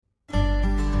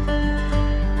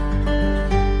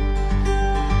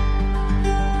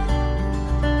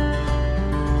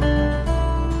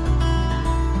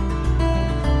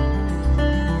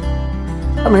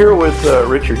here with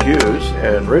Richard Hughes,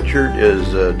 and Richard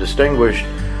is a distinguished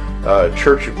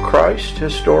Church of Christ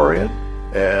historian,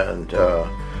 and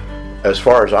as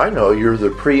far as I know, you're the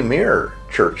premier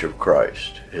Church of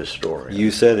Christ historian.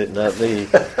 You said it, not me.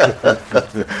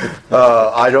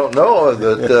 I don't know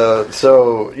that.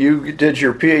 So you did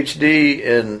your PhD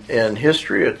in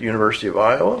history at the University of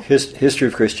Iowa? History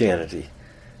of Christianity.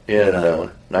 In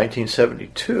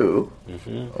 1972.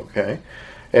 Mm-hmm. Okay.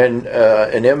 And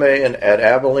an MA at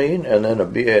Abilene, and then a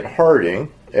BA at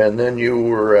Harding, and then you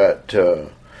were at.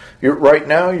 Right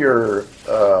now you're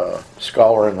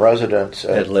scholar in residence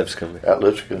at Lipscomb. At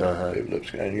Lipscomb,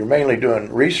 Lipscomb, and you're mainly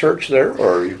doing research there,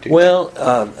 or are you teaching? Well,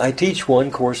 I teach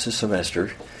one course a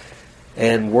semester,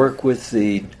 and work with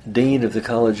the dean of the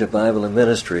College of Bible and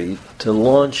Ministry to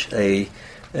launch an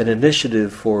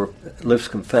initiative for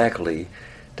Lipscomb faculty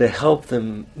to help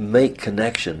them make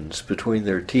connections between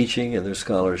their teaching and their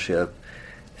scholarship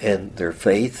and their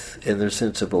faith and their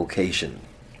sense of vocation.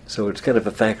 So it's kind of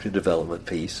a faculty development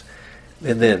piece.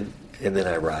 And then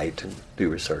I write and do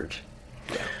research.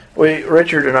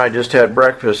 Richard and I just had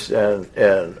breakfast, and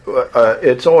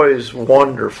it's always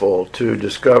wonderful to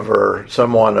discover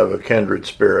someone of a kindred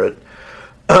spirit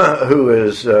there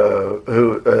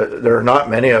are not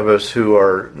many of us who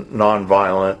are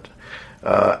nonviolent.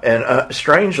 And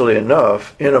strangely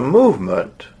enough, in a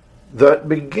movement that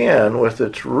began with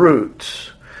its roots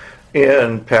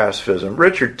in pacifism.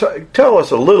 Richard, tell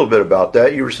us a little bit about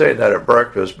that. You were saying that at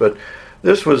breakfast, but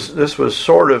this was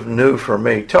sort of new for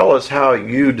me. Tell us how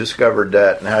you discovered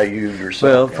that and how you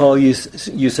yourself. Well, Paul, you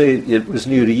say it was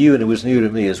new to you, and it was new to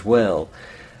me as well.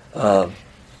 I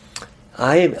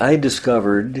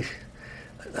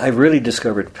really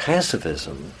discovered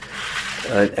pacifism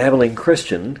at Abilene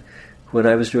Christian when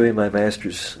I was doing my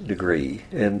master's degree.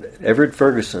 And Everett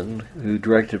Ferguson, who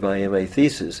directed my MA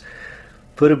thesis,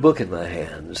 put a book in my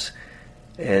hands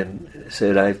and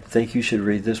said, I think you should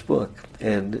read this book.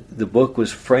 And the book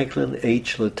was Franklin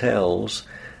H. Littell's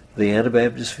The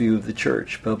Anabaptist View of the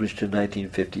Church, published in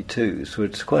 1952. So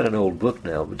it's quite an old book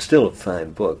now, but still a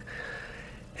fine book.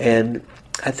 And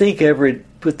I think Everett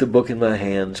put the book in my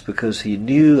hands because he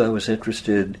knew I was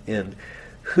interested in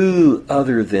who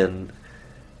other than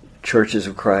Churches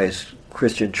of Christ,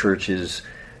 Christian churches,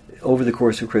 over the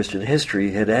course of Christian history,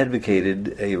 had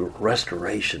advocated a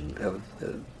restoration of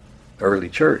the early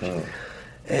church. Oh.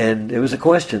 And it was a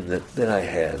question that I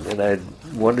had, and I'd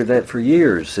wondered that for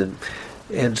years.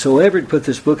 And so Everett put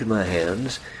this book in my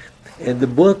hands, and the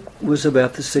book was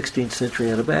about the 16th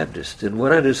century Anabaptist. And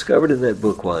what I discovered in that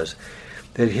book was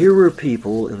that here were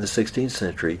people in the 16th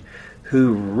century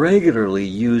who regularly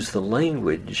used the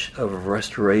language of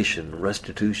restoration,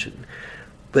 restitution,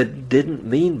 but didn't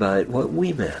mean by it what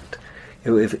we meant.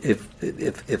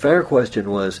 If our question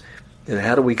was,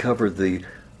 how do we cover the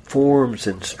forms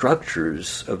and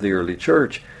structures of the early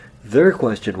church, their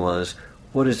question was,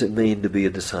 what does it mean to be a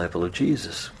disciple of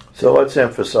Jesus? So let's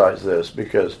emphasize this,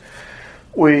 because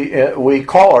we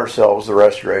call ourselves the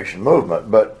Restoration Movement,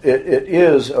 but it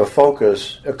is a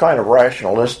focus, a kind of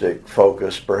rationalistic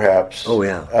focus, perhaps,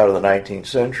 out of the 19th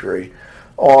century,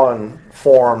 on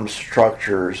forms,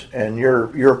 structures, and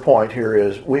your point here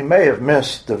is we may have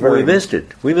missed the very... We missed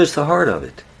it. We missed the heart of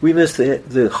it. We missed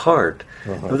the heart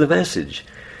of the message.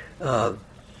 Over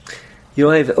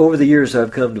the years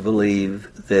I've come to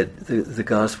believe that the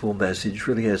gospel message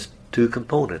really has two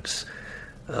components,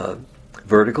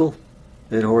 vertical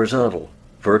and horizontal.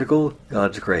 Vertical,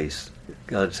 God's grace.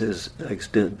 God says, I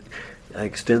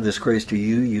extend this grace to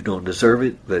you. You don't deserve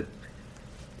it, but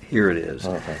here it is.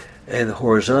 And the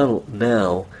horizontal,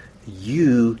 now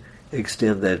you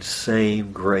extend that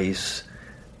same grace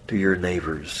to your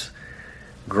neighbors.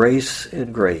 Grace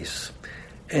and grace.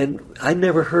 And I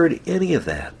never heard any of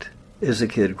that as a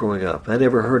kid growing up. I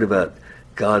never heard about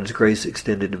God's grace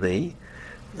extended to me.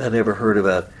 I never heard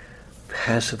about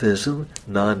pacifism,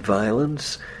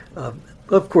 nonviolence.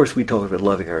 Of course, we talk about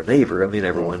loving our neighbor. I mean,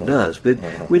 everyone does. But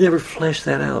we never fleshed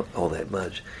that out all that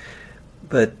much.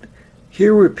 But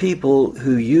here were people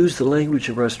who used the language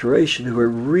of restoration who were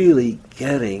really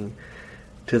getting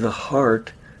to the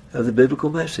heart of the biblical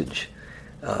message.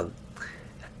 That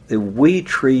we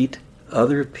treat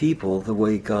other people the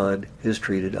way God has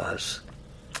treated us.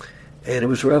 And it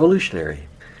was revolutionary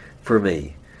for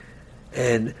me.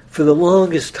 And for the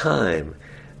longest time,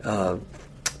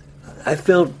 I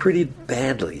felt pretty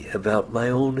badly about my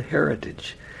own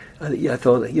heritage. I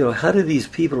thought, how did these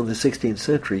people in the 16th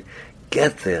century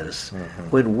get this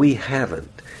when we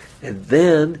haven't? And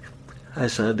then I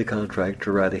signed a contract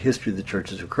to write a history of the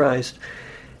Churches of Christ,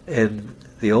 and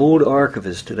the old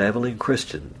archivist at Abilene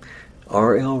Christian,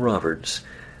 R.L. Roberts,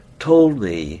 told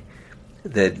me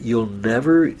that you'll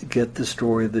never get the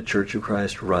story of the Church of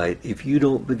Christ right if you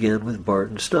don't begin with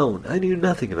Barton Stone. I knew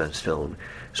nothing about Stone,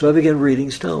 so I began reading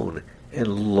Stone, and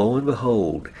lo and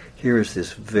behold, here is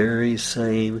this very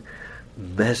same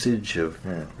message of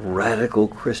radical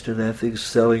Christian ethics,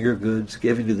 selling your goods,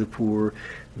 giving to the poor,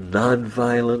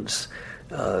 nonviolence,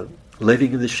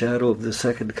 living in the shadow of the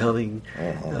second coming,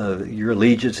 your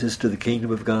allegiance is to the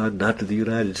kingdom of God, not to the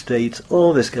United States,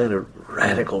 all this kind of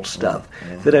radical stuff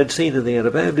that I'd seen in the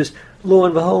Anabaptist. Lo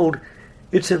and behold,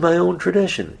 it's in my own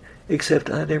tradition, except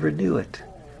I never knew it.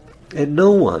 And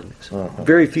no one,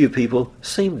 very few people,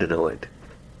 seem to know it.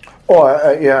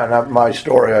 Oh, yeah, and my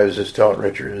story I was just telling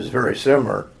Richard is very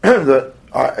similar. That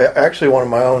actually one of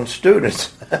my own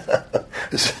students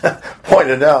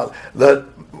pointed out that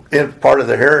in part of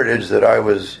the heritage that I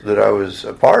was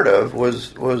a part of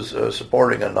was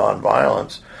supporting a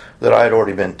nonviolence that I had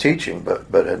already been teaching,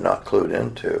 but had not clued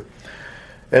into.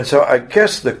 And so I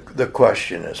guess the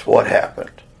question is, what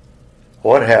happened?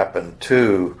 What happened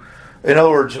to? In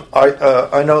other words,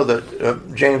 I know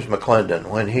that James McClendon,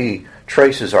 when he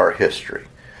traces our history,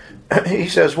 he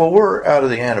says, well, we're out of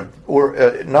the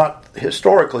we're not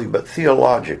historically, but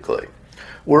theologically,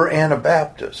 we're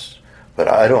Anabaptists. But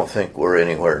I don't think we're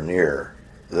anywhere near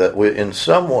that. In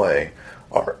some way,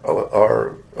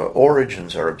 our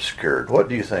origins are obscured. What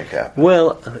do you think happened?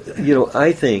 Well,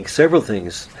 I think several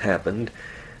things happened.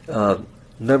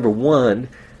 Number one,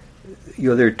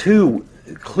 there are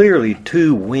clearly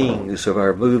two wings of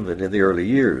our movement in the early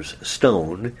years: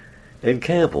 Stone and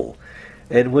Campbell.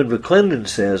 And when McClendon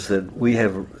says that we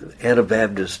have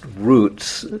Anabaptist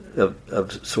roots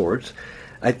of sorts,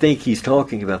 I think he's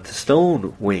talking about the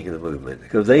Stone wing of the movement,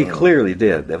 because they clearly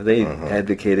did. I mean, they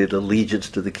advocated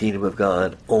allegiance to the kingdom of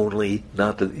God only,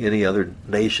 not to any other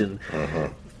nation,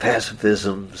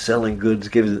 pacifism, selling goods,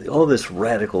 giving all this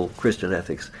radical Christian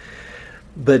ethics.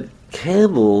 But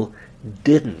Campbell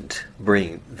didn't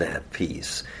bring that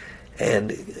peace.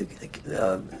 And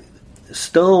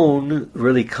Stone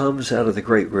really comes out of the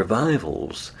great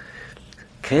revivals.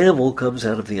 Campbell comes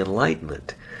out of the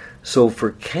Enlightenment. So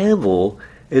for Campbell,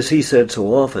 as he said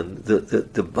so often,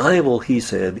 the Bible, he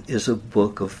said, is a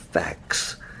book of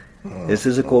facts. This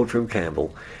is a quote from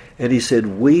Campbell. And he said,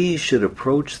 we should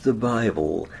approach the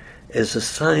Bible as a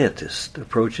scientist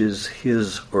approaches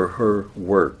his or her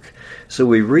work. So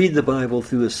we read the Bible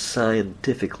through a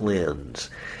scientific lens.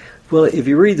 Well, if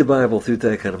you read the Bible through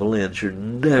that kind of a lens, you're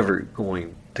never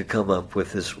going to come up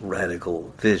with this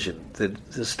radical vision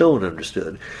that the Stone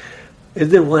understood.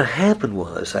 And then what happened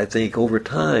was, I think, over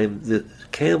time, the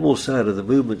Campbell side of the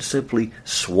movement simply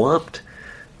swamped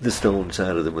the Stone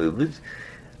side of the movement.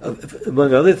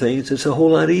 Among other things, it's a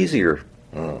whole lot easier.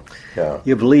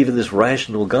 You believe in this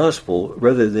rational gospel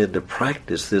rather than to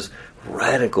practice this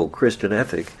radical Christian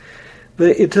ethic.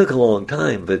 But it took a long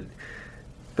time. But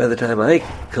by the time I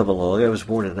come along, I was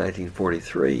born in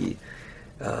 1943,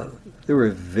 there were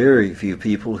very few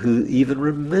people who even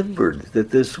remembered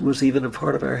that this was even a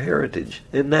part of our heritage.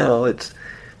 And now it's,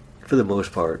 for the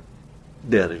most part,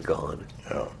 dead and gone.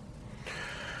 Yeah.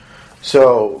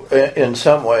 So, in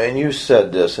some way, and you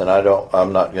said this, and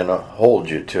I'm not going to hold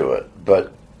you to it,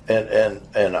 but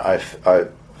and I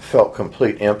felt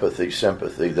complete empathy,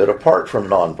 sympathy that apart from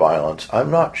nonviolence, I'm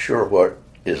not sure what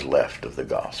is left of the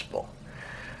gospel.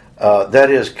 That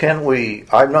is,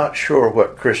 I'm not sure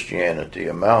what Christianity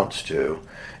amounts to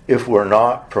if we're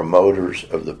not promoters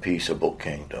of the peaceable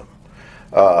kingdom.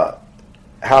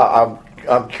 I'm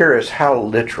curious how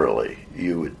literally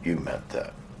you meant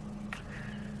that.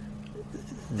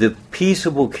 The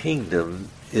peaceable kingdom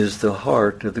is the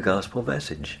heart of the gospel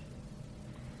message.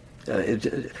 I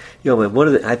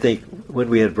think when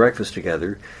we had breakfast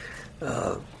together,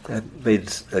 I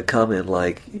made a comment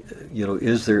like,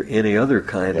 is there any other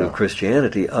kind of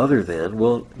Christianity other than?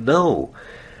 Well, no.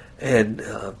 And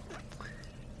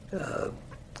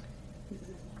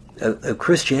a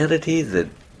Christianity that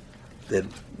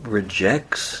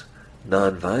rejects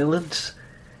nonviolence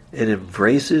and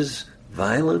embraces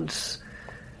violence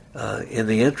in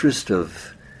the interest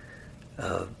of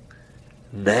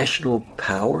national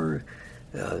power,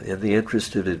 in the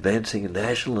interest of advancing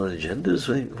national agendas.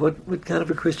 I mean, what kind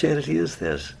of a Christianity is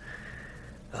this?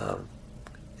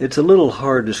 It's a little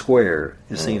hard to square,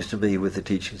 it seems to me, with the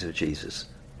teachings of Jesus.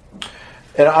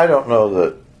 And I don't know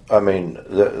that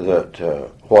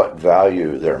what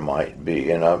value there might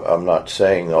be, and I'm not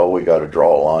saying, we got to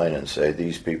draw a line and say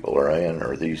these people are in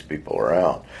or these people are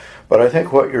out. But I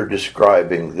think what you're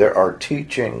describing, there are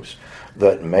teachings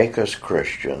that make us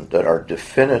Christian, that are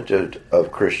definitive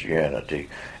of Christianity,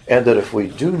 and that if we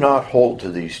do not hold to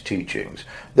these teachings,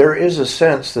 there is a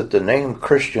sense that the name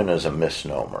Christian is a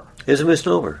misnomer. It's a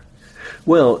misnomer.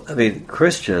 Well, I mean,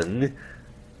 Christian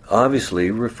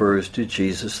obviously refers to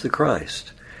Jesus the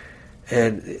Christ.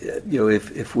 And,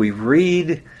 if we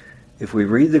read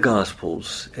the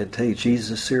Gospels and take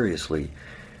Jesus seriously,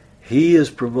 he is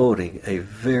promoting a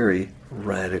very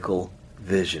radical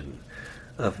vision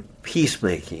of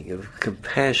peacemaking, of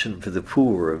compassion for the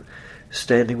poor, of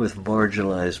standing with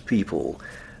marginalized people.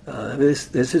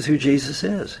 This is who Jesus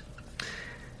is.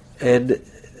 And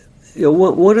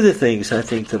one of the things I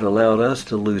think that allowed us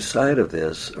to lose sight of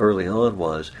this early on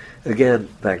was, again,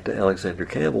 back to Alexander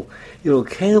Campbell.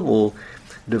 Campbell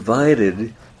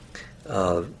divided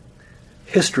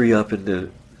history up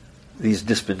into these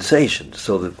dispensations.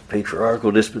 So the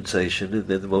patriarchal dispensation, and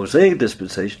then the Mosaic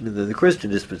dispensation, and then the Christian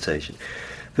dispensation.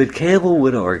 But Campbell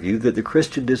would argue that the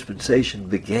Christian dispensation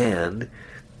began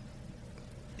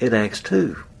in Acts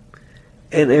 2.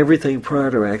 And everything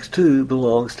prior to Acts 2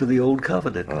 belongs to the Old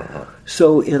Covenant. Uh-huh.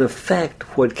 So in effect,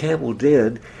 what Campbell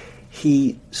did,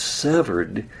 he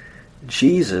severed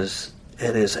Jesus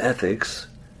and his ethics,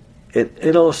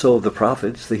 and also the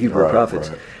prophets, the Hebrew prophets.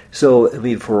 Right. So, I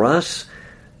mean, for us,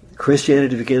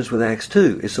 Christianity begins with Acts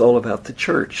 2. It's all about the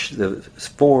church, the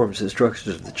forms and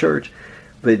structures of the church.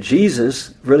 But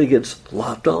Jesus really gets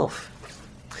lopped off.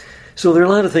 So there are a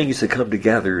lot of things that come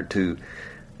together to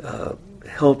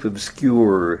help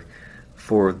obscure,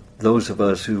 for those of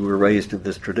us who were raised in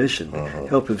this tradition,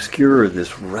 help obscure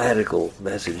this radical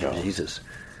message of Jesus.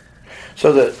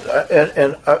 So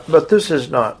that, but this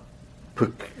is not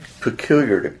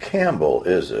peculiar to Campbell,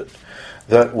 is it?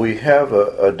 That we have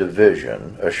a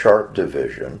division, a sharp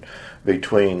division,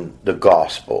 between the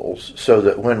Gospels, so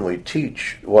that when we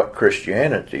teach what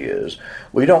Christianity is,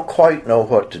 we don't quite know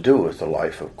what to do with the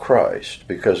life of Christ,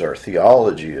 because our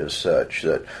theology is such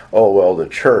that, the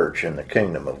church and the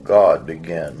kingdom of God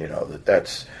begin,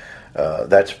 that's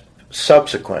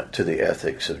subsequent to the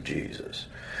ethics of Jesus.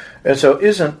 And so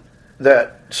isn't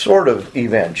that sort of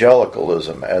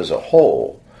evangelicalism as a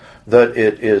whole, that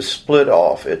it is split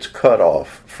off, it's cut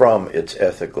off from its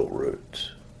ethical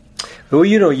roots? Well,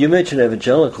 you mentioned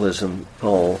evangelicalism,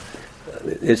 Paul.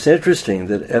 It's interesting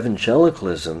that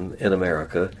evangelicalism in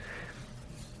America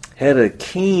had a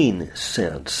keen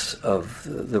sense of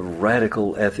the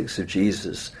radical ethics of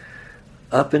Jesus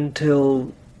up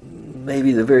until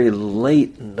maybe the very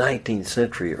late 19th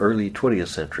century, early 20th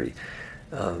century.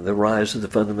 The rise of the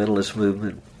fundamentalist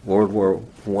movement, World War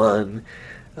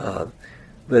I.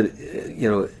 But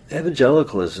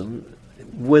evangelicalism,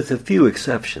 with a few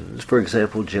exceptions, for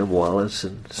example, Jim Wallace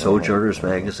and Sojourners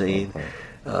Magazine,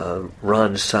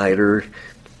 Ron Sider,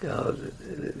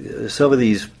 some of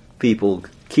these people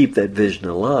keep that vision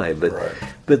alive.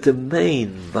 But the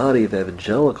main body of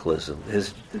evangelicalism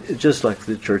is just like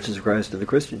the Churches of Christ and the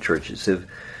Christian churches have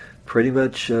pretty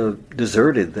much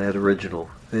deserted that original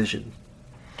vision.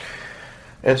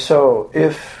 And so,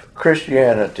 if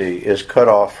Christianity is cut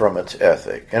off from its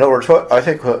ethic, in other words,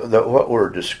 what we're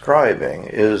describing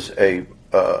is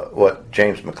what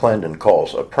James McClendon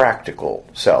calls a practical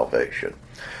salvation.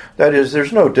 That is,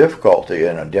 there's no difficulty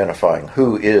in identifying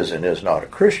who is and is not a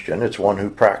Christian. It's one who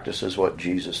practices what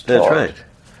Jesus taught. That's right.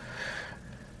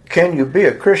 Can you be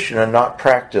a Christian and not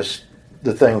practice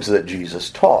the things that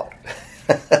Jesus taught?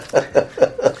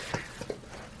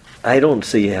 I don't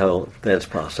see how that's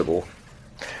possible.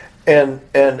 And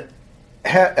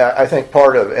I think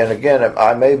part of, and again,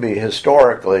 I may be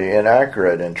historically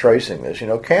inaccurate in tracing this.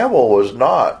 Campbell was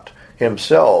not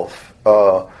himself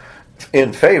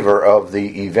in favor of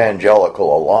the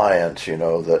evangelical alliance.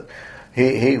 That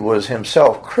he was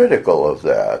himself critical of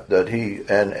that. That he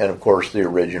and of course the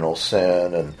original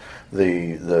sin and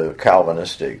the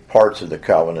Calvinistic parts of the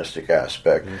Calvinistic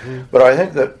aspect. Mm-hmm. But I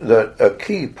think that a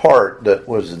key part that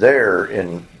was there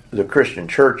in the Christian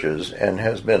churches and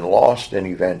has been lost in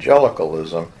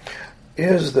evangelicalism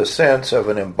is the sense of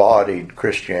an embodied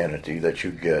Christianity that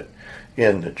you get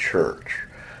in the church.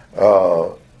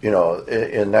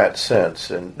 In that sense,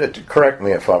 and correct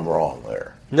me if I'm wrong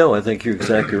there. No, I think you're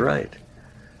exactly right.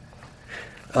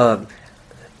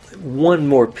 One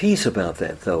more piece about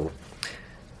that, though.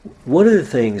 One of the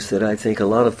things that I think a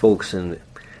lot of folks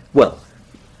let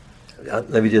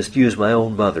me just use my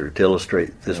own mother to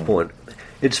illustrate this point.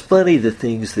 It's funny the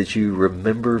things that you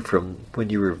remember from when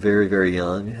you were very, very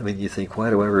young. I mean, you think, why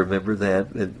do I remember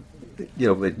that? And,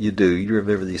 but you do. You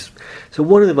remember these. So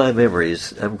one of my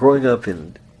memories, I'm growing up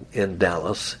in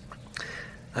Dallas.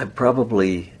 I'm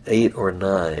probably 8 or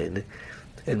 9,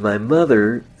 and my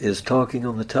mother is talking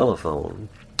on the telephone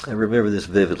I remember this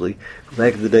vividly.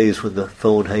 Back in the days when the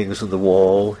phone hangs on the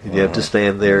wall and you have to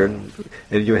stand there and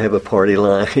you have a party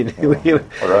line.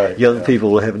 Right. Young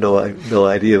people will have no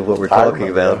idea what we're talking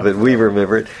about, but we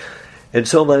remember it. And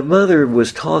so my mother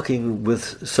was talking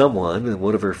with someone,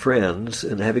 one of her friends,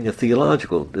 and having a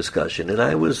theological discussion, and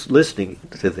I was listening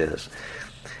to this.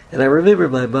 And I remember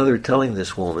my mother telling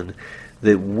this woman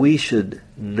that we should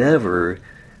never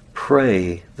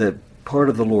pray that part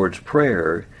of the Lord's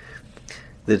Prayer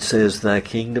that says, "Thy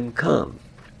kingdom come,"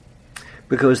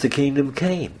 because the kingdom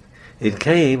came. It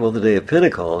came on the day of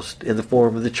Pentecost in the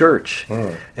form of the church,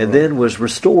 and then was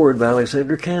restored by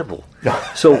Alexander Campbell.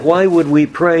 So why would we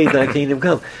pray, "Thy kingdom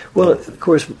come"? Well, of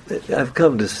course, I've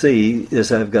come to see,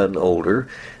 as I've gotten older,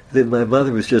 that my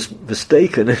mother was just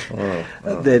mistaken.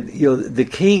 That the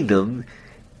kingdom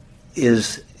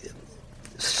is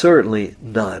certainly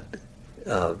not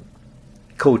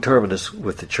coterminous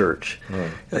with the church,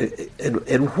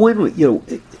 and when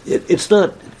it's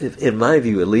not, in my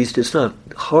view at least, it's not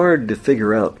hard to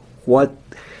figure out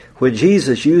when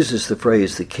Jesus uses the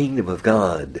phrase "the kingdom of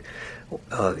God"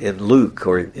 in Luke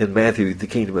or in Matthew, "the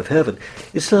kingdom of heaven."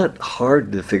 It's not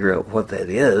hard to figure out what that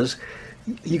is.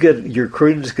 You get your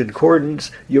Cruden's Concordance,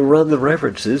 you run the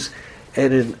references,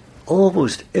 and in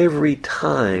almost every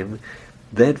time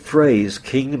that phrase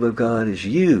 "kingdom of God" is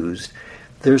used,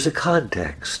 there's a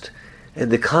context,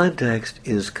 and the context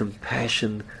is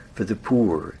compassion for the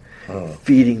poor,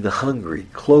 feeding the hungry,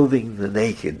 clothing the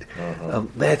naked.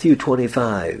 Matthew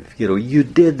 25, you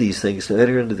did these things to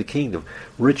enter into the kingdom.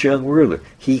 Rich young ruler,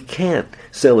 he can't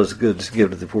sell his goods and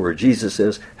give to the poor. Jesus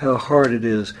says how hard it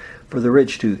is for the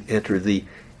rich to enter the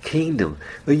kingdom.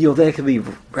 But, that can be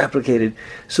replicated.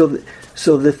 So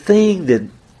the thing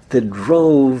that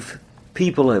drove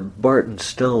people like Barton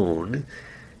Stone,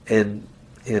 and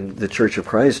in the Church of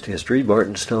Christ history,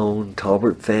 Barton Stone,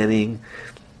 Talbert Fanning,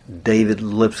 David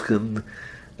Lipscomb,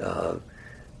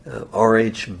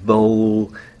 R.H.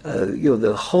 Bowl,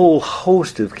 the whole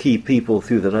host of key people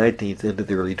through the 19th into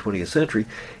the early 20th century,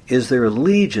 is their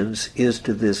allegiance is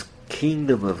to this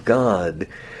kingdom of God,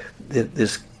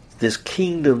 this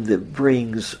kingdom that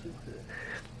brings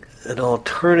an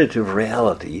alternative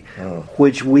reality,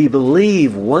 which we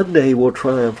believe one day will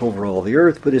triumph over all the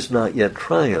earth, but is not yet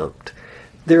triumphed.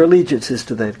 Their allegiance is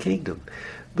to that kingdom.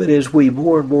 But as we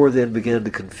more and more then begin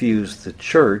to confuse the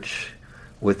church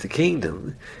with the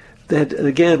kingdom, that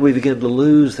again we begin to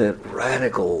lose that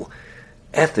radical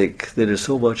ethic that is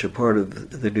so much a part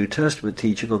of the New Testament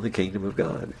teaching on the kingdom of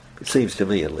God. It seems to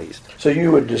me, at least. So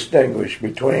you would distinguish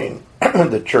between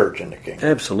the church and the kingdom?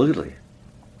 Absolutely.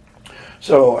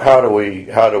 So how do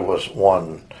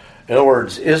one? In other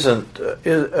words, I'm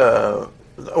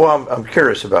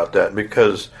curious about that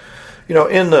because,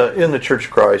 in the Church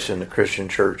of Christ, in the Christian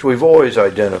church, we've always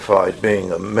identified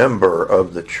being a member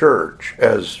of the church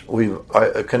as we've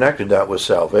connected that with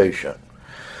salvation.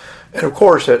 And of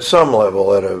course, at some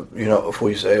level, if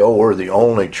we say, "Oh, we're the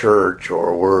only church,"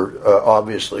 or we're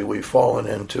obviously we've fallen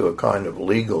into a kind of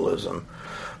legalism.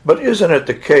 But isn't it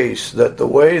the case that the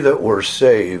way that we're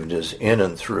saved is in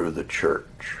and through the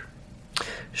church?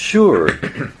 Sure.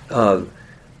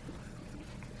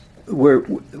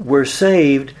 We're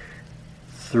saved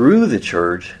through the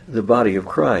church, the body of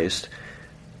Christ.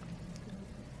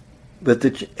 But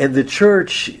the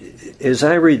church, as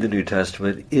I read the New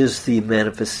Testament, is the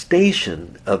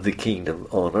manifestation of the kingdom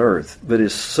on earth, but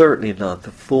is certainly not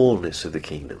the fullness of the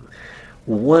kingdom.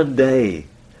 One day,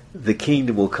 the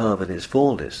kingdom will come in its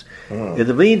fullness. In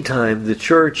the meantime, the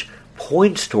church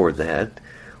points toward that.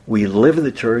 We live in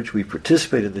the church, we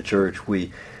participate in the church,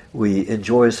 we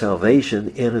enjoy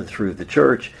salvation in and through the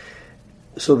church.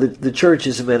 So the church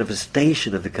is a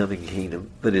manifestation of the coming kingdom,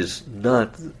 but is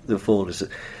not the fullness.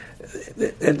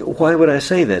 And why would I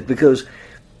say that? Because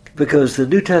the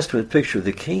New Testament picture of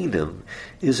the kingdom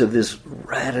is of this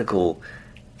radical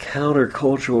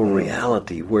countercultural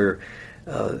reality where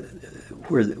the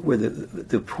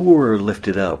poor are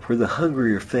lifted up, where the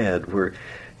hungry are fed, where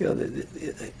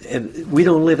and we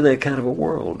don't live in that kind of a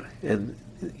world. And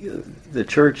the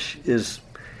church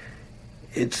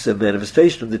it's a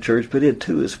manifestation of the church, but it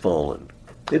too is fallen.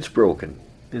 It's broken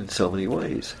in so many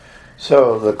ways.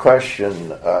 So the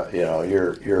question,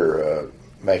 you're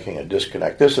making a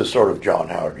disconnect. This is sort of John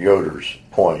Howard Yoder's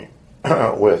point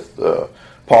with the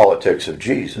politics of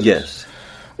Jesus. Yes.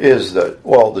 Is that,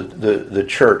 the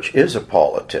church is a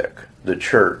politic. The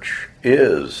church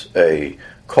is a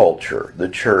culture. The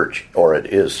church, or it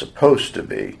is supposed to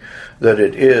be, that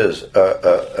it is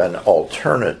an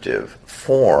alternative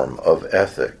form of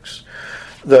ethics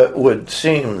that would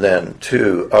seem then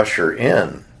to usher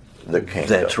in the kingdom.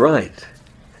 That's right.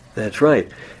 That's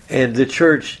right. And the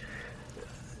church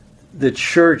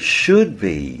should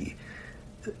be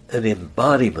an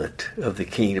embodiment of the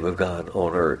kingdom of God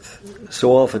on earth.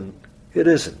 So often it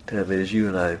isn't. I mean, as you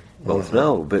and I both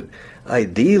know, but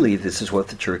ideally this is what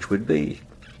the church would be.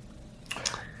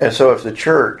 And so if the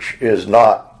church is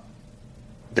not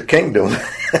the kingdom,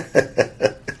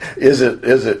 is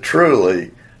it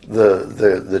truly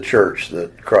the church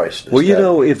that Christ is? Well, you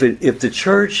know, if the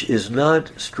church is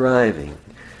not striving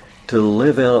to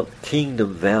live out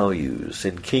kingdom values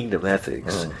and kingdom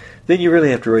ethics, then you really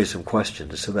have to raise some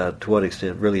questions about to what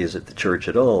extent really is it the church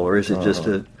at all, or is it just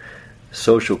a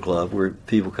social club where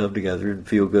people come together and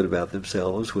feel good about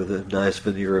themselves with a nice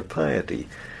veneer of piety.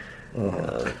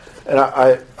 And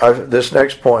I this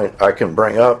next point I can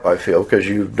bring up, I feel, because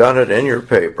you've done it in your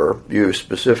paper. You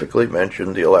specifically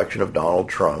mentioned the election of Donald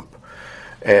Trump.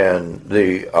 And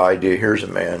the idea, here's a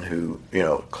man who,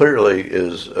 clearly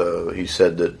is, he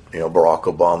said that, Barack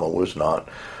Obama was not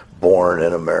born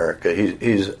in America.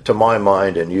 He's, to my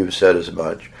mind, and you've said as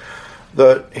much,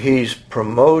 that he's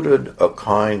promoted a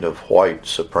kind of white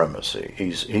supremacy.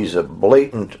 He's a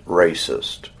blatant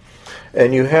racist.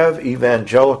 And you have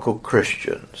evangelical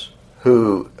Christians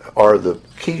who are the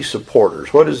key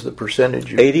supporters. What is the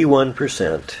percentage?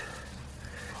 81%.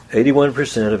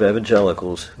 81% of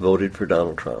evangelicals voted for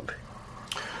Donald Trump.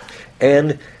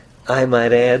 And, I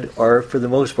might add, are for the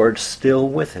most part still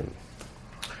with him.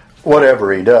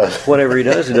 Whatever he does. Whatever he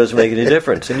does, it doesn't make any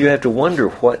difference. And you have to wonder,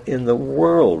 what in the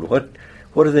world?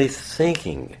 What are they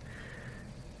thinking?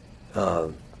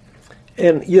 And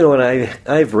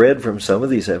I've read from some of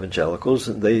these evangelicals,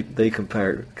 and they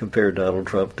compare Donald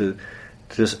Trump to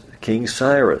King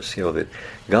Cyrus. That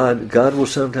God will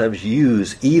sometimes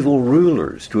use evil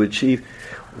rulers to achieve.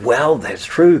 Well, that's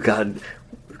true. God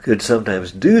could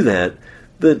sometimes do that,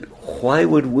 but why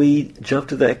would we jump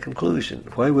to that conclusion?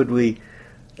 Why would we?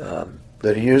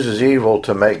 That he uses evil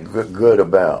to make good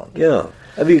abound. Yeah,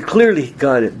 I mean, clearly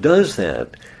God does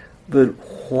that, but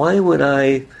why would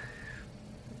I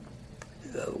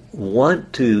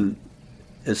want to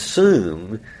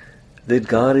assume that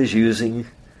God is using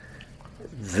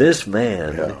this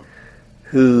man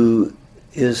who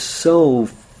is so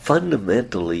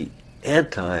fundamentally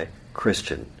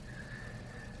anti-Christian?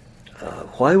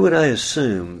 Why would I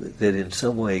assume that in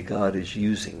some way God is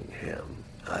using him?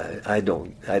 I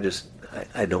don't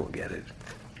get it.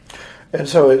 And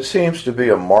so it seems to be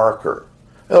a marker.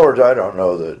 In other words, I don't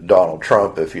know that Donald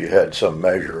Trump, if he had some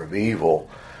measure of evil,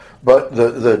 but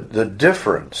the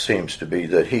difference seems to be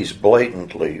that he's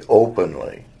blatantly,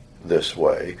 openly this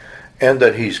way, and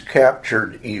that he's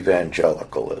captured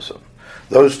evangelicalism.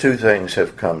 Those two things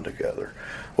have come together,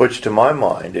 which to my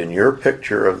mind, in your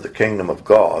picture of the kingdom of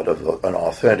God, of an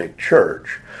authentic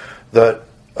church, that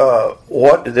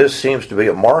what this seems to be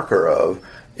a marker of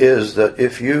is that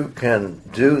if you can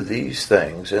do these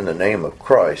things in the name of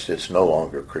Christ, it's no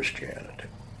longer Christianity.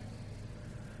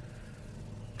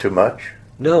 Too much?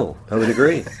 No, I would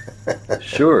agree.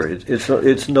 Sure,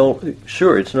 it's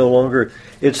no longer.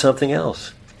 It's something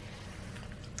else.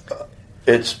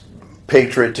 It's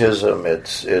patriotism.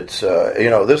 It's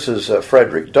this is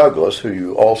Frederick Douglass, who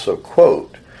you also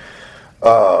quote,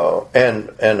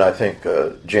 and I think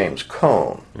James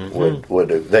Cone would.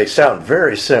 They sound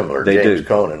very similar. James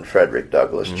Cone and Frederick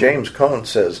Douglass. Mm-hmm. James Cone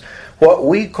says, "What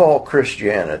we call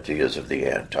Christianity is of the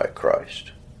Antichrist."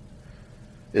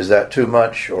 Is that too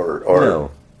much, or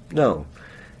no?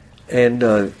 And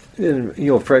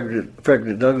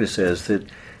Frederick Douglass says that,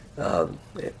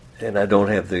 and I don't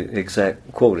have the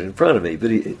exact quote in front of me, but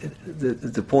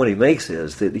the point he makes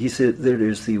is that he said there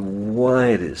is the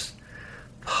widest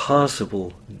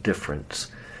possible difference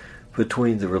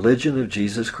between the religion of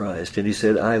Jesus Christ, and he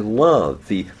said, I love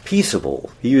the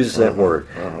peaceable, he uses that word,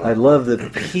 I love the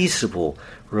peaceable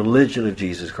religion of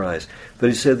Jesus Christ. But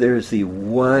he said there is the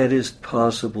widest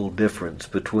possible difference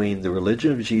between the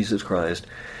religion of Jesus Christ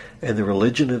and the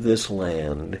religion of this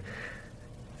land.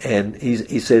 And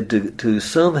he said to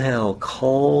somehow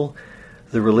call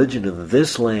the religion of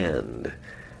this land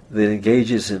that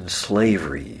engages in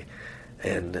slavery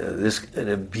and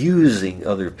abusing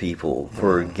other people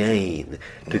for gain,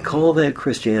 to call that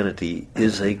Christianity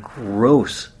is a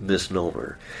gross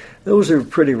misnomer. Those are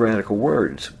pretty radical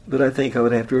words, but I think I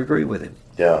would have to agree with him.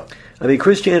 Yeah. I mean,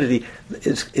 Christianity,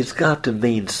 it's got to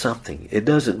mean something. It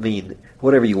doesn't mean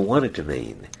whatever you want it to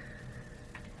mean.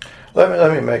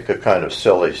 Let me make a kind of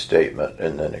silly statement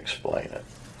and then explain it.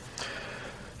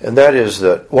 And that is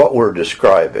that what we're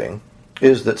describing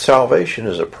is that salvation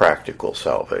is a practical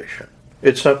salvation.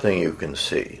 It's something you can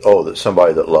see. Oh, that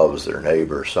somebody that loves their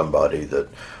neighbor, somebody that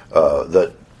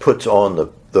puts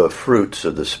on the fruits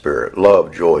of the Spirit: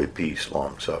 love, joy, peace,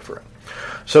 long-suffering.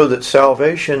 So that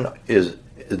salvation is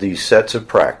these sets of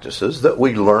practices that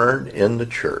we learn in the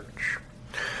church.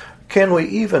 Can we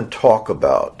even talk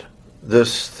about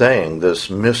this thing, this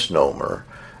misnomer,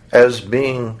 as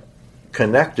being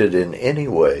connected in any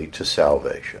way to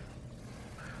salvation?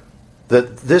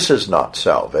 That this is not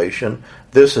salvation,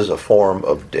 this is a form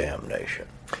of damnation.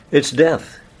 It's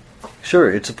death. Sure,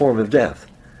 it's a form of death.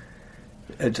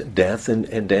 It's death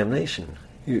and damnation.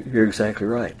 You're exactly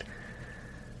right.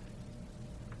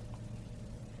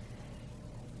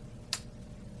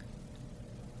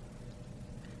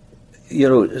 You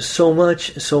know, so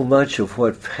much of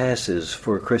what passes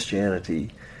for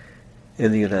Christianity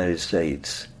in the United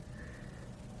States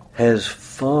has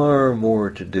far more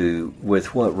to do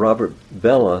with what Robert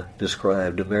Bellah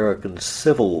described American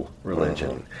civil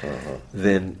religion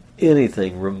than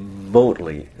anything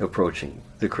remotely approaching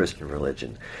the Christian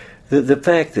religion. The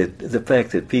fact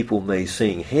that people may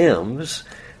sing hymns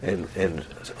and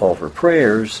offer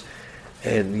prayers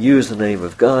and use the name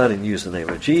of God and use the name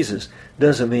of Jesus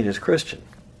doesn't mean it's Christian.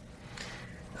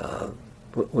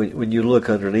 When you look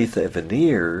underneath that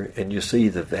veneer and you see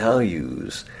the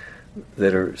values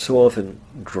that are so often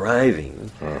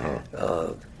driving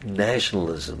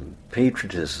nationalism,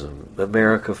 patriotism,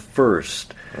 America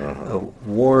first,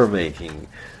 war-making,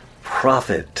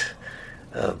 profit,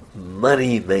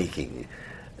 money-making,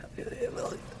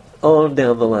 on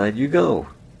down the line you go.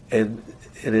 And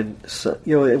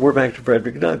we're back to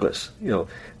Frederick Douglass.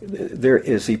 There,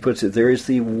 as he puts it, there is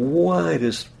the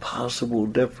widest possible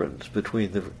difference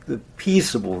between the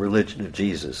peaceable religion of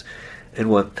Jesus and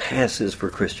what passes for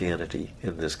Christianity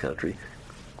in this country,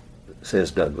 says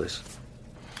Douglass.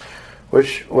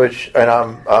 Which, and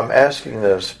I'm asking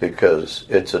this because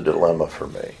it's a dilemma for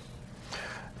me.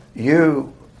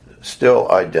 You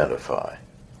still identify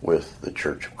with the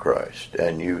Church of Christ,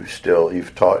 and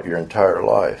you've taught your entire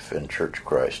life in Church of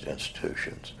Christ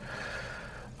institutions.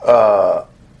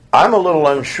 I'm a little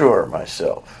unsure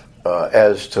myself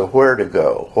as to where to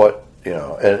go.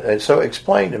 And so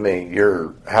explain to me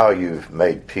how you've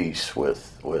made peace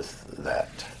with that.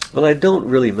 Well, I don't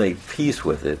really make peace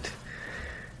with it.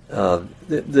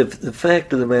 The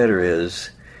fact of the matter is,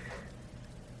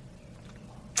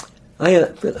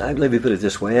 let me put it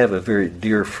this way. I have a very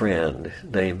dear friend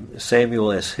named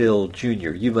Samuel S. Hill, Jr.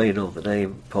 You may know the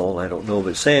name, Paul, I don't know,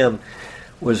 but Sam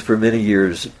was for many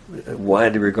years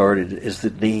widely regarded as the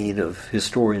dean of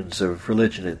historians of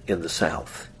religion in the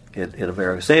South, in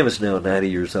America. Sam is now 90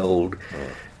 years old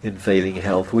in failing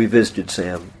health. We visited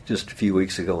Sam just a few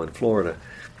weeks ago in Florida.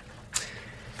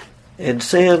 And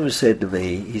Sam said to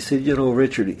me, he said,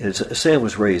 Richard, Sam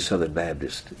was raised Southern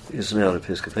Baptist, is now an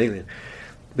Episcopalian.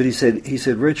 But he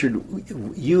said, Richard,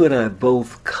 you and I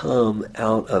both come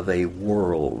out of a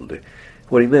world.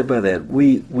 What he meant by that,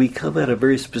 we come out of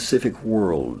very specific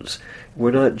worlds.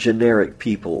 We're not generic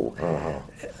people.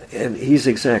 And he's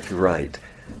exactly right.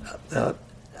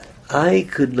 I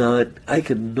could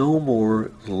no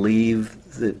more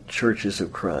leave the churches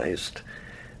of Christ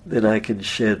than I can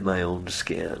shed my own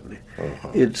skin.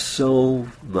 It's so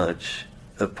much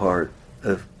a part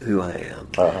of who I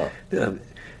am.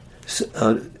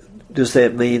 Does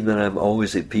that mean that I'm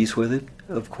always at peace with it?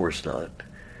 Of course not.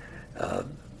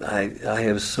 I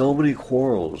have so many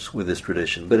quarrels with this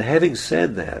tradition. But having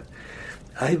said that,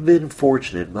 I've been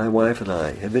fortunate, my wife and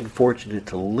I have been fortunate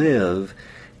to live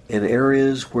in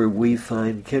areas where we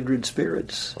find kindred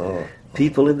spirits.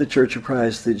 People in the Church of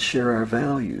Christ that share our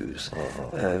values.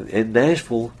 In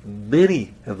Nashville,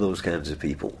 many of those kinds of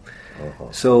people.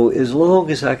 So as long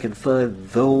as I can find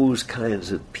those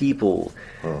kinds of people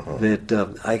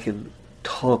that I can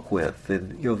talk with,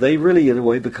 and they really in a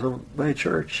way become my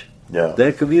church. Yeah.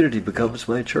 That community becomes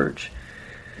my church.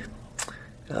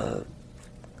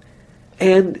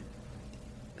 And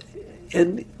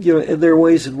there are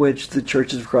ways in which the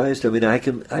churches of Christ, I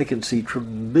can see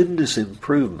tremendous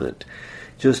improvement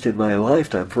just in my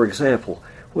lifetime. For example,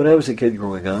 when I was a kid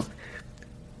growing up,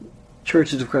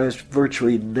 churches of Christ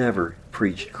virtually never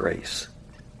preached grace.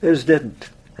 They just didn't.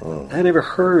 I never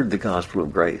heard the gospel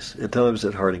of grace until I was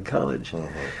at Harding College.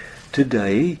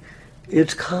 Today,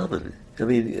 it's common.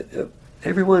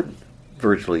 Everyone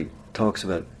virtually talks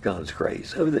about God's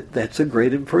grace. That's a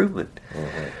great improvement.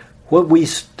 What we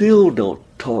still don't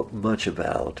talk much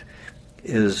about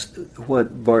is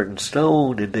what Barton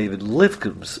Stone and David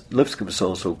Lipscomb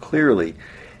saw so clearly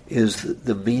is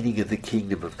the meaning of the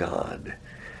kingdom of God.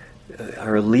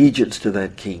 Our allegiance to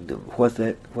that kingdom, what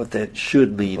that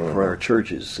should mean for our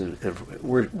churches, and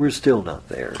we're still not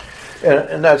there.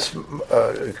 And that's one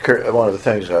of the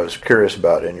things I was curious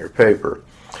about in your paper.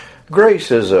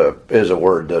 Grace is a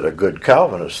word that a good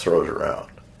Calvinist throws around.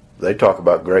 They talk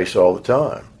about grace all the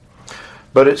time.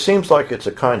 But it seems like it's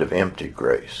a kind of empty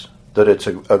grace, that it's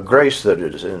a grace that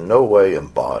is in no way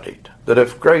embodied. That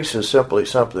if grace is simply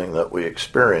something that we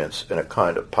experience in a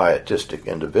kind of pietistic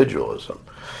individualism,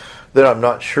 then I'm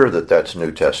not sure that that's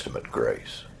New Testament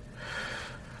grace.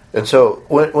 And so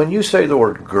when you say the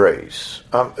word grace,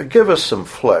 give us some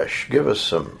flesh, give us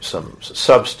some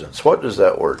substance. What does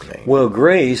that word mean? Well,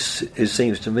 grace, it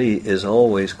seems to me, is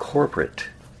always corporate.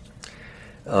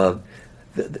 The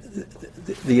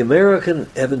American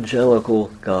evangelical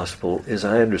gospel, as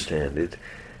I understand it,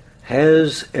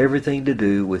 has everything to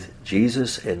do with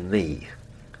Jesus and me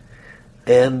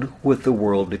and with the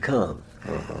world to come.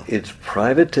 Uh-huh. It's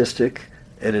privatistic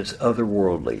and it's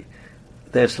otherworldly.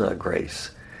 That's not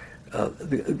grace.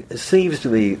 It seems to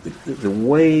me the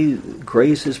way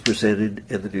grace is presented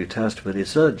in the New Testament,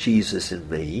 it's not Jesus and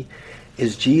me,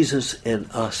 it's Jesus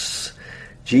and us,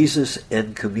 Jesus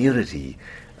and community.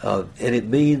 And it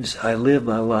means I live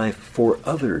my life for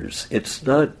others. It's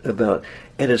not about,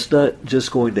 and it's not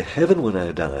just going to heaven when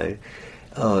I die.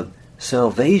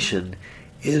 Salvation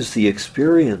is the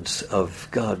experience of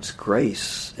God's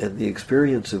grace and the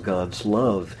experience of God's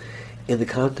love in the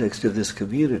context of this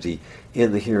community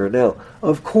in the here and now.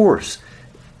 Of course,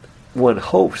 one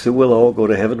hopes that we'll all go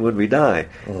to heaven when we die.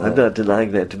 Mm-hmm. I'm not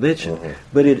denying that dimension. Mm-hmm.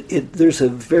 But there's a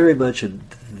very much a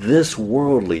this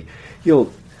worldly,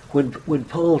 when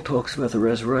Paul talks about the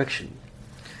resurrection,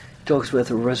 he talks about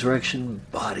the resurrection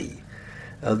body,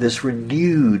 this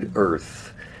renewed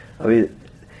earth. I mean,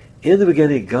 in the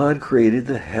beginning, God created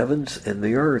the heavens and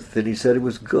the earth, and he said it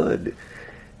was good.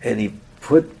 And he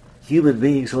put human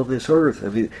beings on this earth. I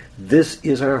mean, this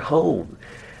is our home.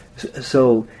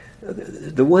 So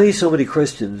the way so many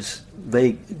Christians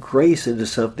make grace into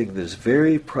something that's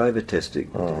very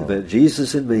privatistic, about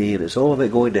Jesus and me, and it's all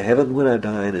about going to heaven when I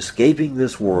die and escaping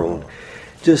this world,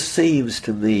 just seems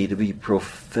to me to be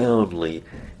profoundly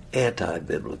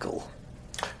anti-biblical.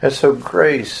 And so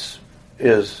grace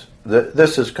is,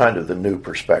 this is kind of the new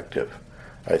perspective,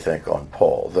 I think, on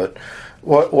Paul, that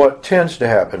what tends to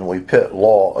happen, we pit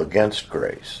law against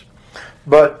grace.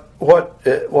 But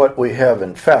what we have,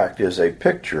 in fact, is a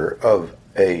picture of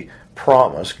a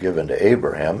promise given to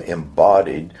Abraham,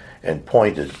 embodied and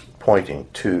pointing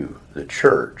to the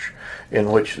church,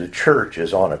 in which the church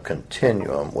is on a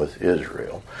continuum with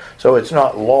Israel. So it's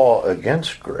not law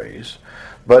against grace,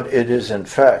 but it is, in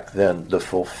fact, then the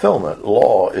fulfillment.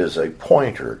 Law is a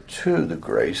pointer to the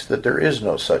grace, that there is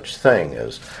no such thing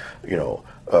as,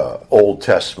 Old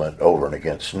Testament over and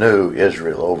against New,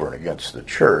 Israel over and against the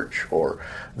church, or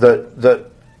that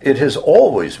it has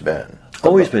always been.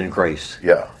 Always been grace.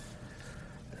 Yeah.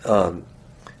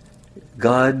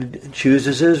 God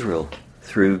chooses Israel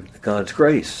through God's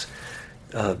grace.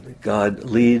 God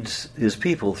leads his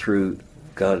people through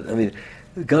God. I mean,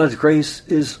 God's grace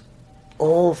is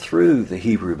all through the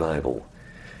Hebrew Bible.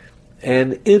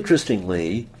 And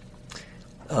interestingly,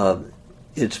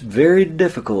 it's very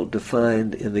difficult to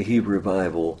find in the Hebrew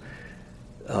Bible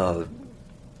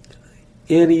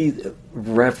any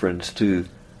reference to,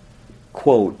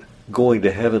 quote, going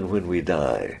to heaven when we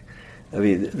die. I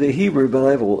mean, the Hebrew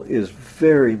Bible is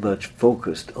very much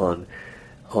focused on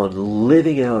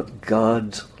living out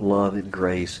God's love and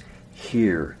grace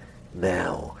here,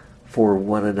 now, for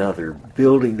one another,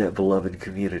 building that beloved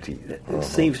community. It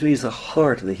seems to me is the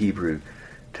heart of the Hebrew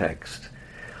text.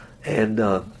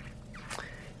 And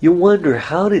you wonder,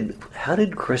 how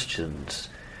did Christians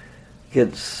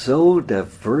get so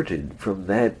diverted from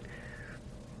that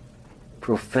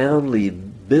profoundly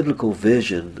biblical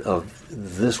vision of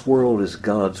this world is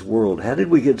God's world? How did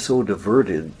we get so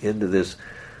diverted into this?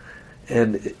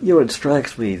 And, it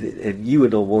strikes me, and you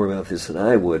would know more about this than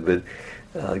I would,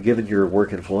 but given your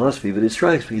work in philosophy, but it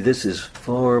strikes me this is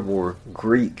far more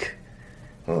Greek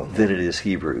than it is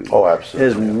Hebrew. Oh, absolutely.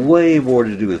 It has way more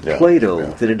to do with Plato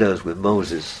than it does with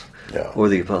Moses or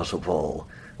the Apostle Paul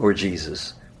or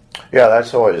Jesus. Yeah,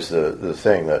 that's always the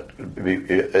thing that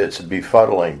it's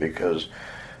befuddling, because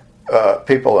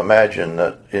people imagine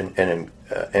that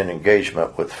an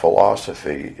engagement with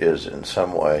philosophy is in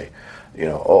some way,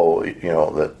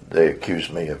 that they accuse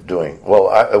me of doing. Well,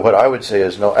 what I would say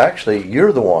is, no, actually,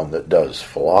 you're the one that does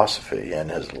philosophy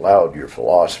and has allowed your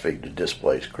philosophy to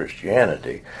displace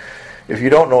Christianity. If you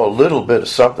don't know a little bit of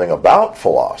something about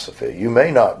philosophy, you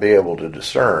may not be able to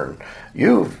discern.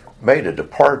 You've made a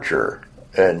departure,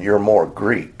 and you're more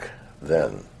Greek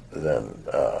than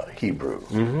Hebrew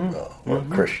or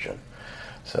Christian.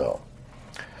 So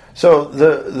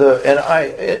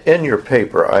in your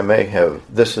paper, I may have,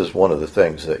 this is one of the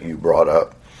things that you brought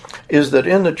up, is that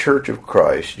in the Church of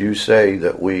Christ, you say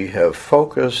that we have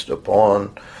focused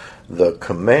upon the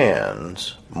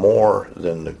commands more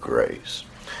than the grace.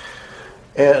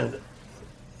 And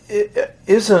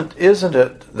isn't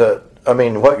it that, I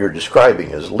mean, what you're describing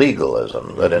is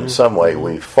legalism, that in some way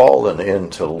we've fallen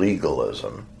into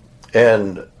legalism.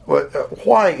 And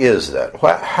why is that?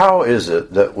 How is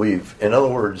it that we've, in other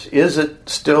words, is it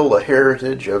still the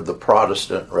heritage of the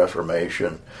Protestant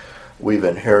Reformation? We've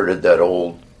inherited that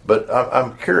old, but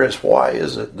I'm curious, why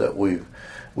is it that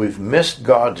we've missed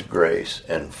God's grace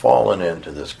and fallen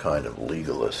into this kind of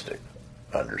legalistic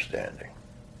understanding?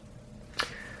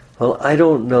 Well, I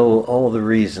don't know all the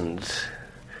reasons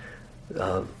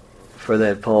for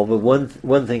that, Paul, but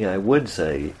one thing I would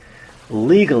say,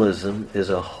 legalism is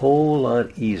a whole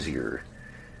lot easier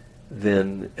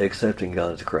than accepting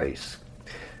God's grace.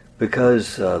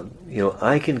 Because,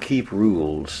 I can keep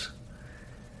rules,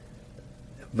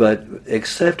 but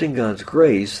accepting God's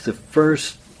grace, the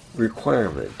first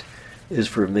requirement is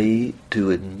for me to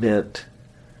admit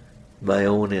my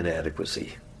own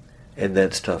inadequacy. And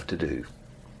that's tough to do.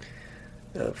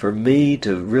 For me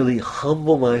to really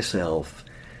humble myself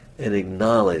and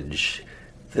acknowledge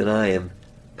that I am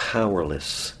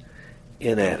powerless,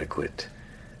 inadequate,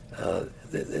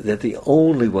 that the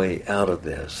only way out of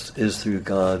this is through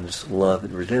God's love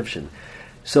and redemption.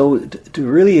 So to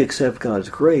really accept God's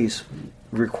grace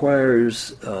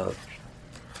requires,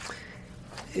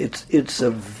 it's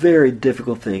a very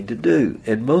difficult thing to do,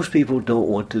 and most people don't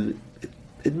want to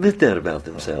admit that about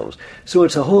themselves. So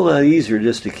it's a whole lot easier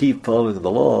just to keep following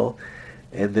the law,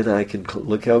 and then I can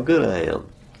look how good I am.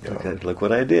 Yeah. Look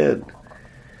what I did.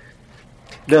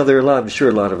 Now there are I'm sure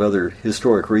a lot of other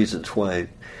historic reasons why.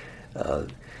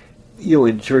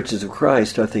 In churches of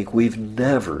Christ, I think we've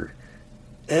never,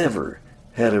 ever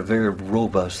had a very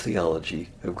robust theology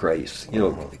of grace.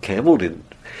 Campbell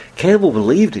didn't. Campbell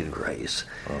believed in grace,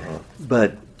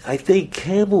 but I think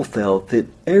Campbell felt that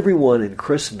everyone in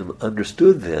Christendom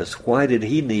understood this. Why did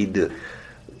he need to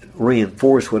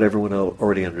reinforce what everyone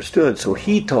already understood? So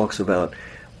he talks about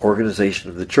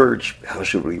organization of the church, how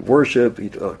should we worship, he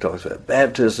talks about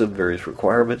baptism, various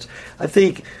requirements. I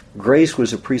think grace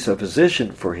was a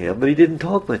presupposition for him, but he didn't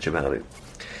talk much about it.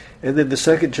 And then the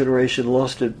second generation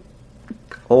lost it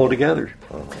altogether.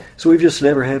 So we've just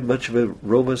never had much of a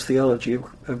robust theology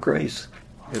of grace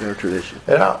in our tradition.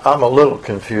 And I'm a little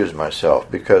confused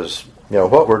myself, because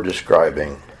what we're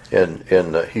describing in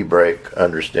the Hebraic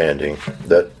understanding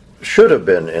that should have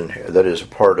been that is a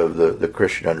part of the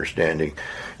Christian understanding,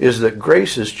 is that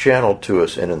grace is channeled to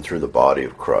us in and through the body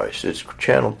of Christ. It's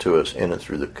channeled to us in and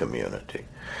through the community.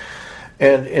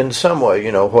 And in some way,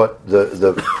 what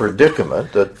the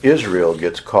predicament that Israel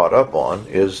gets caught up on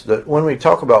is that when we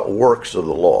talk about works of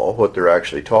the law, what they're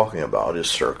actually talking about is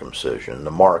circumcision,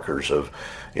 the markers of,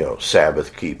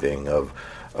 Sabbath keeping, of,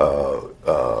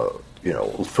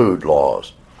 food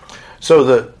laws. So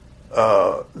that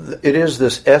it is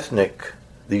these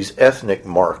ethnic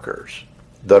markers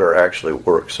that are actually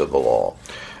works of the law.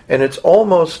 And it's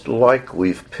almost like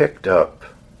we've picked up,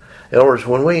 in other words,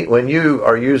 when you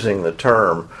are using the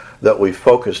term that we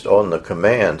focused on the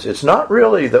commands, it's not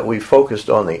really that we focused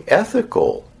on the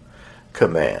ethical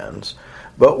commands,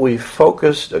 but we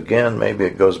focused, again, maybe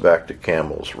it goes back to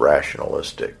Campbell's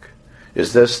rationalistic.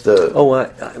 Is this the... Oh,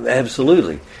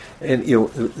 absolutely. And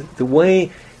the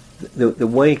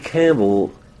way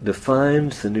Campbell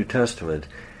defines the New Testament,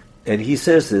 and he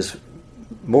says this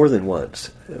more than once,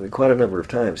 quite a number of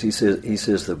times. He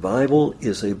says the Bible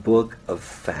is a book of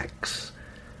facts.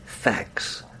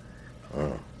 Facts.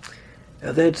 Now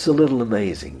that's a little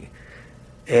amazing.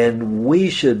 And we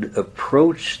should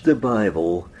approach the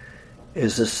Bible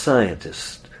as a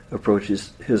scientist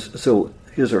approaches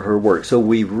his or her work. So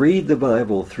we read the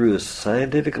Bible through a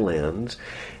scientific lens,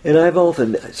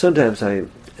 and sometimes I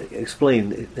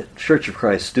explain Church of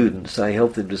Christ students, I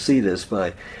help them to see this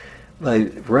by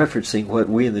referencing what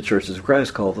we in the Churches of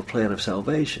Christ call the plan of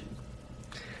salvation.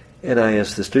 And I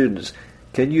ask the students,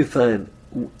 can you find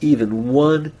even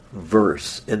one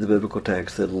verse in the biblical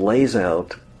text that lays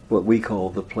out what we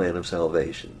call the plan of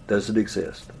salvation? Does it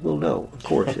exist? Well, no, of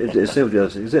course. It simply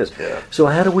doesn't exist. Yeah. So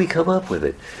how do we come up with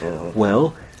it?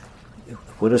 Well,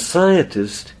 when a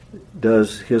scientist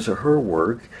does his or her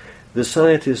work, the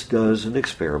scientist does an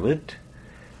experiment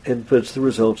and puts the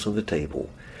results on the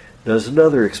table. Does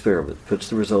another experiment, puts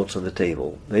the results on the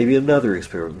table. Maybe another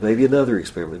experiment,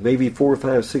 maybe 4,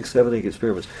 5, 6, 7, 8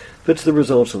 experiments, puts the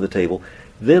results on the table,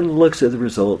 then looks at the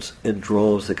results and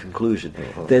draws the conclusion.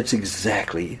 That's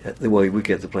exactly the way we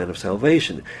get the plan of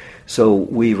salvation. So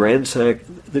we ransack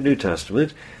the New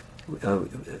Testament,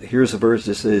 here's a verse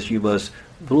that says you must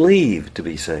believe to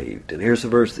be saved, and here's a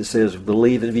verse that says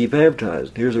believe and be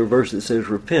baptized. Here's a verse that says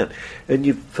repent, and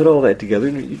you put all that together,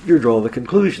 and you draw the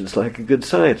conclusions like a good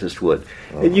scientist would,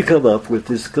 and you come up with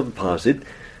this composite,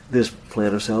 this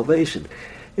plan of salvation.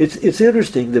 It's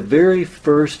interesting. The very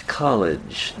first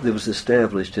college that was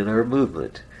established in our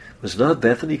movement was not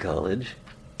Bethany College.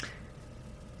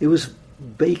 It was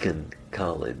Bacon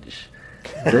College,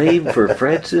 named for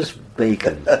Francis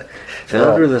Bacon,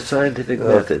 founder of the scientific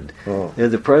method.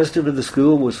 And the president of the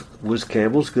school was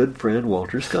Campbell's good friend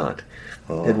Walter Scott.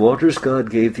 And Walter Scott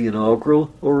gave the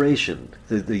inaugural oration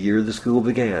the year the school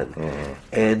began.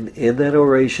 And in that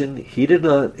oration, he did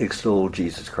not extol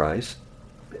Jesus Christ.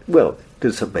 Well,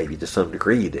 maybe to some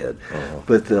degree he did.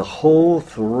 But the whole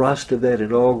thrust of that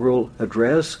inaugural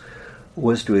address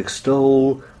was to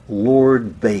extol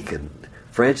Lord Bacon,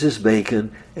 Francis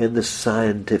Bacon, and the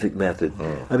scientific method.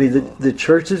 I mean, the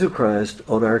Churches of Christ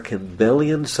on our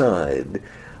Campbellian side,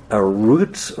 our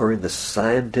roots are in the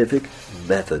scientific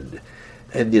method.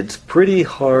 And it's pretty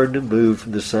hard to move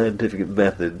from the scientific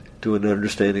method to an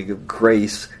understanding of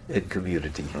grace and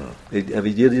community. I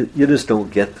mean, you just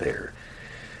don't get there.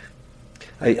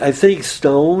 I think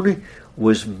Stone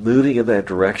was moving in that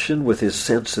direction with his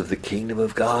sense of the kingdom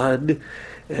of God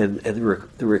and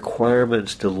the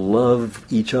requirements to love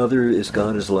each other as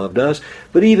God has loved us.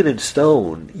 But even in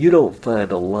Stone, you don't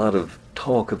find a lot of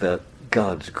talk about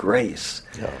God's grace.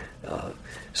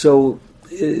 So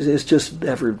it's just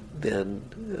never been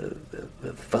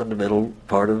a fundamental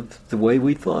part of the way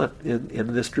we thought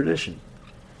in this tradition.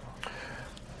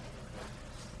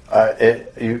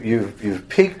 You've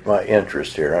piqued my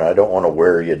interest here, and I don't want to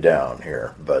wear you down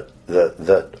here. But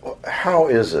how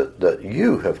is it that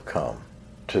you have come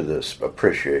to this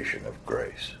appreciation of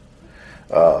grace?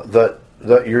 That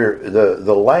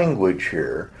the language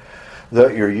here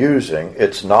that you're using,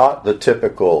 it's not the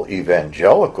typical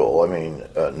evangelical,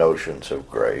 notions of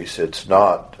grace. It's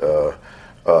not.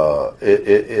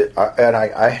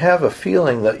 I have a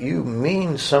feeling that you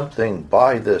mean something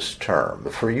by this term.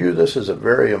 For you, this is a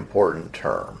very important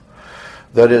term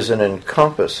that is an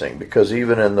encompassing, because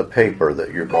even in the paper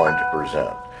that you're going to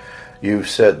present, you've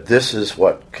said this is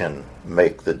what can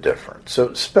make the difference.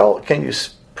 So can you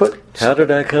put... How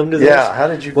did I come to this? Yeah, how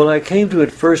did you... Well, I came to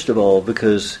it first of all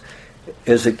because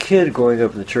as a kid growing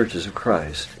up in the Churches of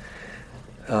Christ,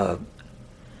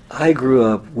 I grew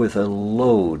up with a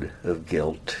load of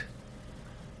guilt.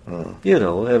 You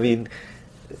know, I mean,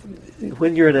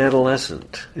 when you're an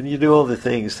adolescent and you do all the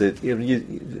things that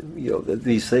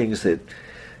these things that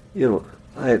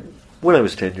when I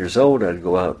was 10 years old, I'd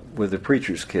go out with a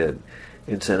preacher's kid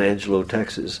in San Angelo,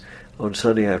 Texas, on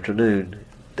Sunday afternoon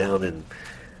down in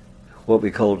what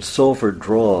we called Sulphur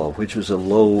Draw, which was a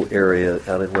low area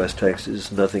out in West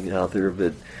Texas. Nothing out there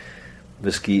but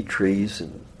mesquite trees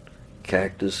and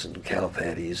cactus and cow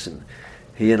patties, and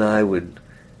he and I would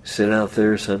sit out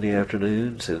there Sunday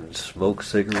afternoons and smoke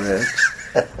cigarettes,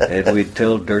 and we'd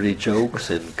tell dirty jokes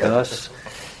and cuss,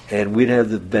 and we'd have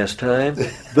the best time.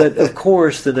 But of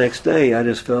course, the next day I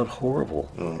just felt horrible.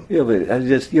 I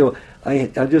just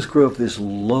grew up with this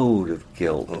load of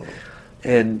guilt,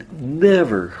 and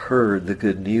never heard the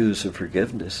good news of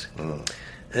forgiveness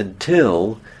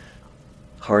until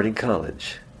Harding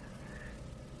College.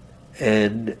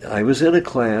 And I was in a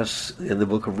class in the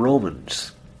book of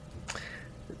Romans,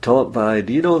 taught by,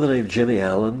 do you know the name Jimmy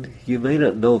Allen? You may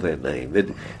not know that name, but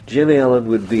Jimmy Allen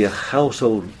would be a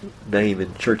household name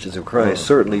in Churches of Christ,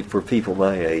 certainly for people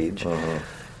my age.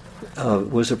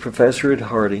 Was a professor at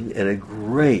Harding and a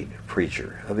great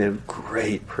preacher. I mean, a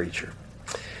great preacher.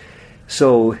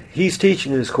 So he's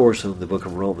teaching his course on the book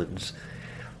of Romans,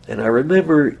 and I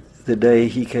remember the day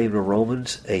he came to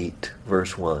Romans 8,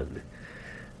 verse 1.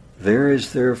 There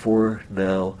is therefore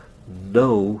now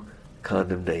no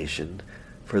condemnation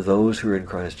for those who are in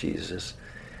Christ Jesus.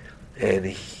 And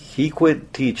he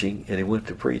quit teaching and he went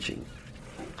to preaching.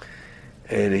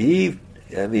 And he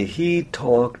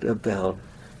talked about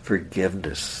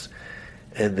forgiveness.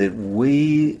 And that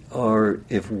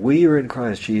if we are in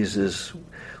Christ Jesus,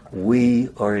 we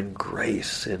are in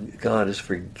grace. And God has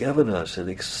forgiven us and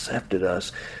accepted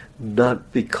us.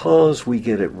 Not because we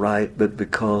get it right, but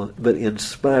in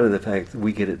spite of the fact that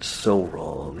we get it so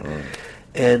wrong.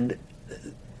 And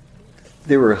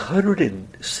there were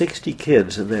 160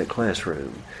 kids in that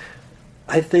classroom,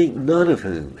 I think none of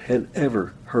whom had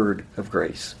ever heard of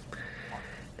grace.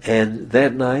 And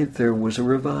that night there was a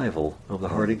revival on the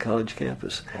Harding College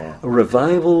campus. A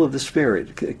revival of the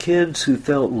Spirit. Kids who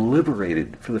felt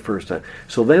liberated for the first time.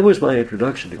 So that was my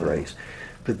introduction to grace.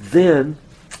 But then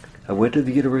I went to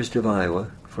the University of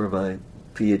Iowa for my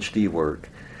PhD work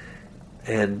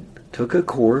and took a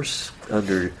course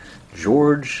under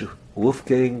George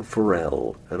Wolfgang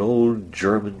Farel, an old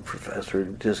German professor,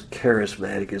 just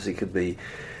charismatic as he could be,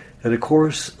 and a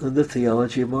course on the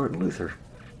theology of Martin Luther.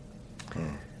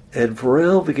 And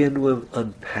Farel began to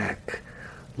unpack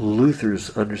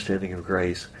Luther's understanding of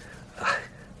grace.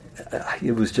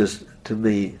 It was just, to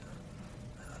me,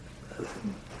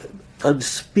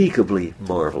 unspeakably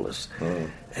marvelous.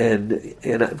 And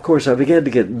of course I began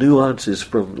to get nuances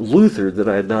from Luther that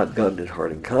I had not gotten at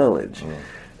Harding College.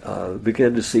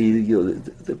 Began to see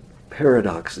the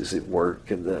paradoxes at work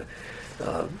and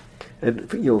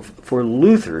for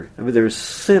Luther, I mean, there's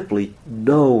simply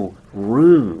no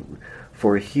room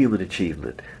for human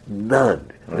achievement.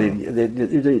 None. I mean,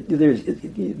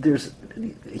 there's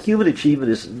human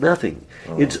achievement is nothing.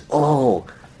 It's all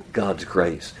God's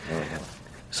grace.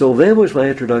 So that was my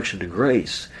introduction to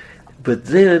grace. But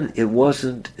then it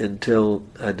wasn't until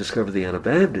I discovered the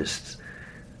Anabaptists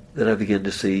that I began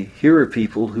to see here are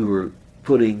people who were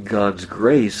putting God's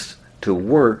grace to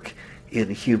work in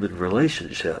human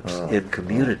relationships, in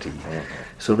community.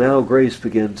 So now grace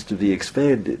begins to be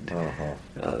expanded.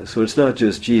 So it's not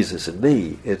just Jesus and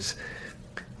me, it's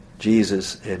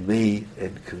Jesus and me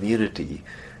and community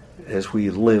as we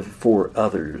live for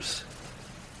others.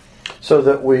 So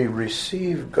that we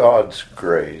receive God's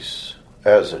grace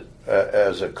as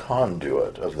a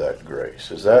conduit of that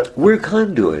grace. Is that... We're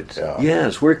conduits. Yeah.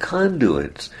 Yes, we're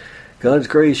conduits. God's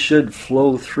grace should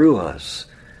flow through us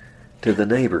to the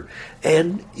neighbor.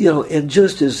 And, and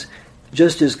just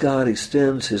as God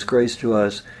extends His grace to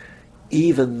us,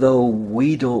 even though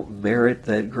we don't merit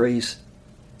that grace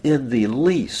in the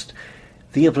least,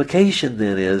 the implication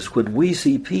then is when we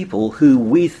see people who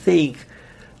we think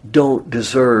don't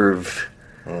deserve,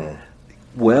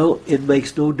 well, it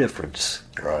makes no difference.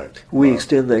 Right. We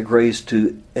extend that grace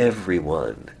to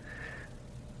everyone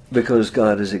because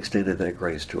God has extended that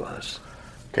grace to us.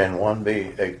 Can one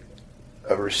be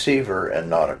a receiver and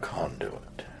not a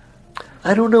conduit?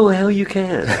 I don't know how you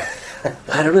can.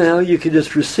 I don't know how you can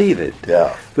just receive it.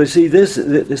 Yeah. But see,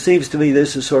 it seems to me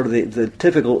this is sort of the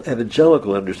typical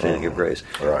evangelical understanding of grace.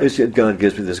 Right. It's that God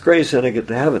gives me this grace and I get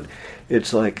to heaven.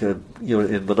 It's like,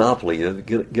 in Monopoly,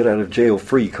 get out of jail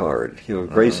free card.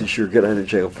 Grace is your get out of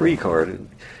jail free card and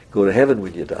go to heaven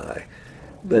when you die.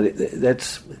 But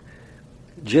that's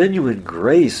genuine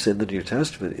grace in the New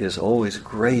Testament is always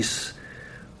grace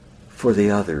for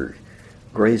the other,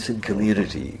 grace in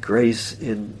community, grace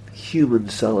in human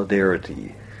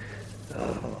solidarity.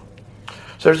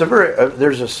 So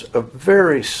there's a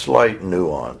very slight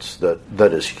nuance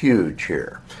that is huge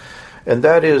here, and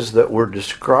that is that we're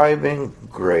describing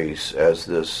grace as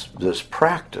this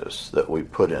practice that we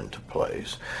put into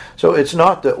place. So it's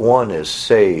not that one is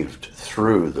saved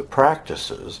through the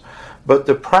practices, but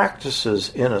the practices,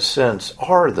 in a sense,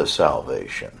 are the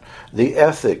salvation. The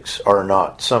ethics are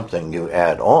not something you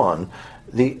add on.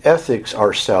 The ethics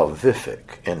are salvific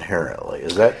inherently.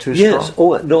 Is that too strong? Yes.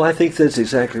 Oh, no, I think that's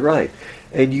exactly right.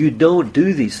 And you don't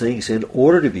do these things in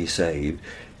order to be saved.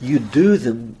 You do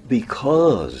them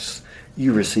because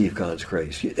you receive God's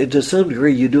grace. And to some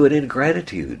degree, you do it in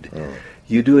gratitude.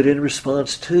 You do it in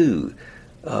response to,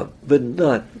 but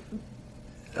not...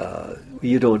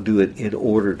 you don't do it in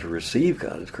order to receive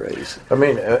God's grace. I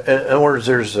mean, in other words,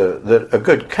 there's a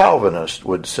good Calvinist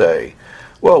would say,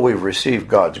 well, we've received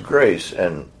God's grace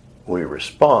and we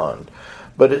respond,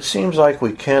 but it seems like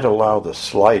we can't allow the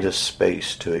slightest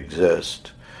space to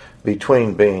exist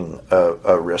between being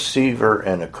a receiver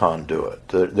and a conduit.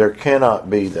 There cannot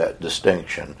be that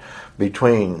distinction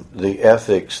between the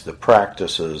ethics, the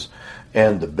practices,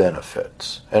 and the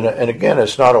benefits. And again,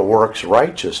 it's not a works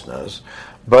righteousness,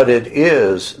 but it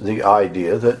is the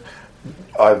idea that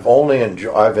I've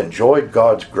enjoyed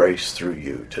God's grace through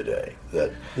you today.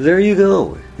 There you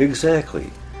go, exactly.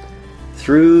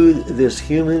 Through this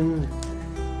human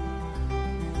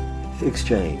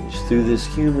exchange, through this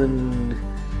human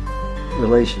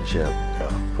relationship,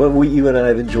 what you and I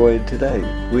have enjoyed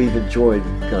today, we've enjoyed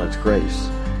God's grace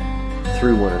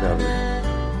through one another.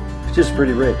 It's just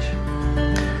pretty rich.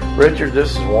 Richard,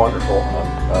 this is wonderful.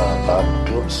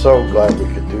 I'm so glad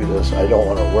we could do this. I don't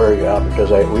want to wear you out because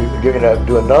you're going to have to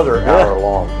do another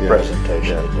hour-long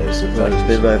presentation today. So it's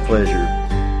been my pleasure.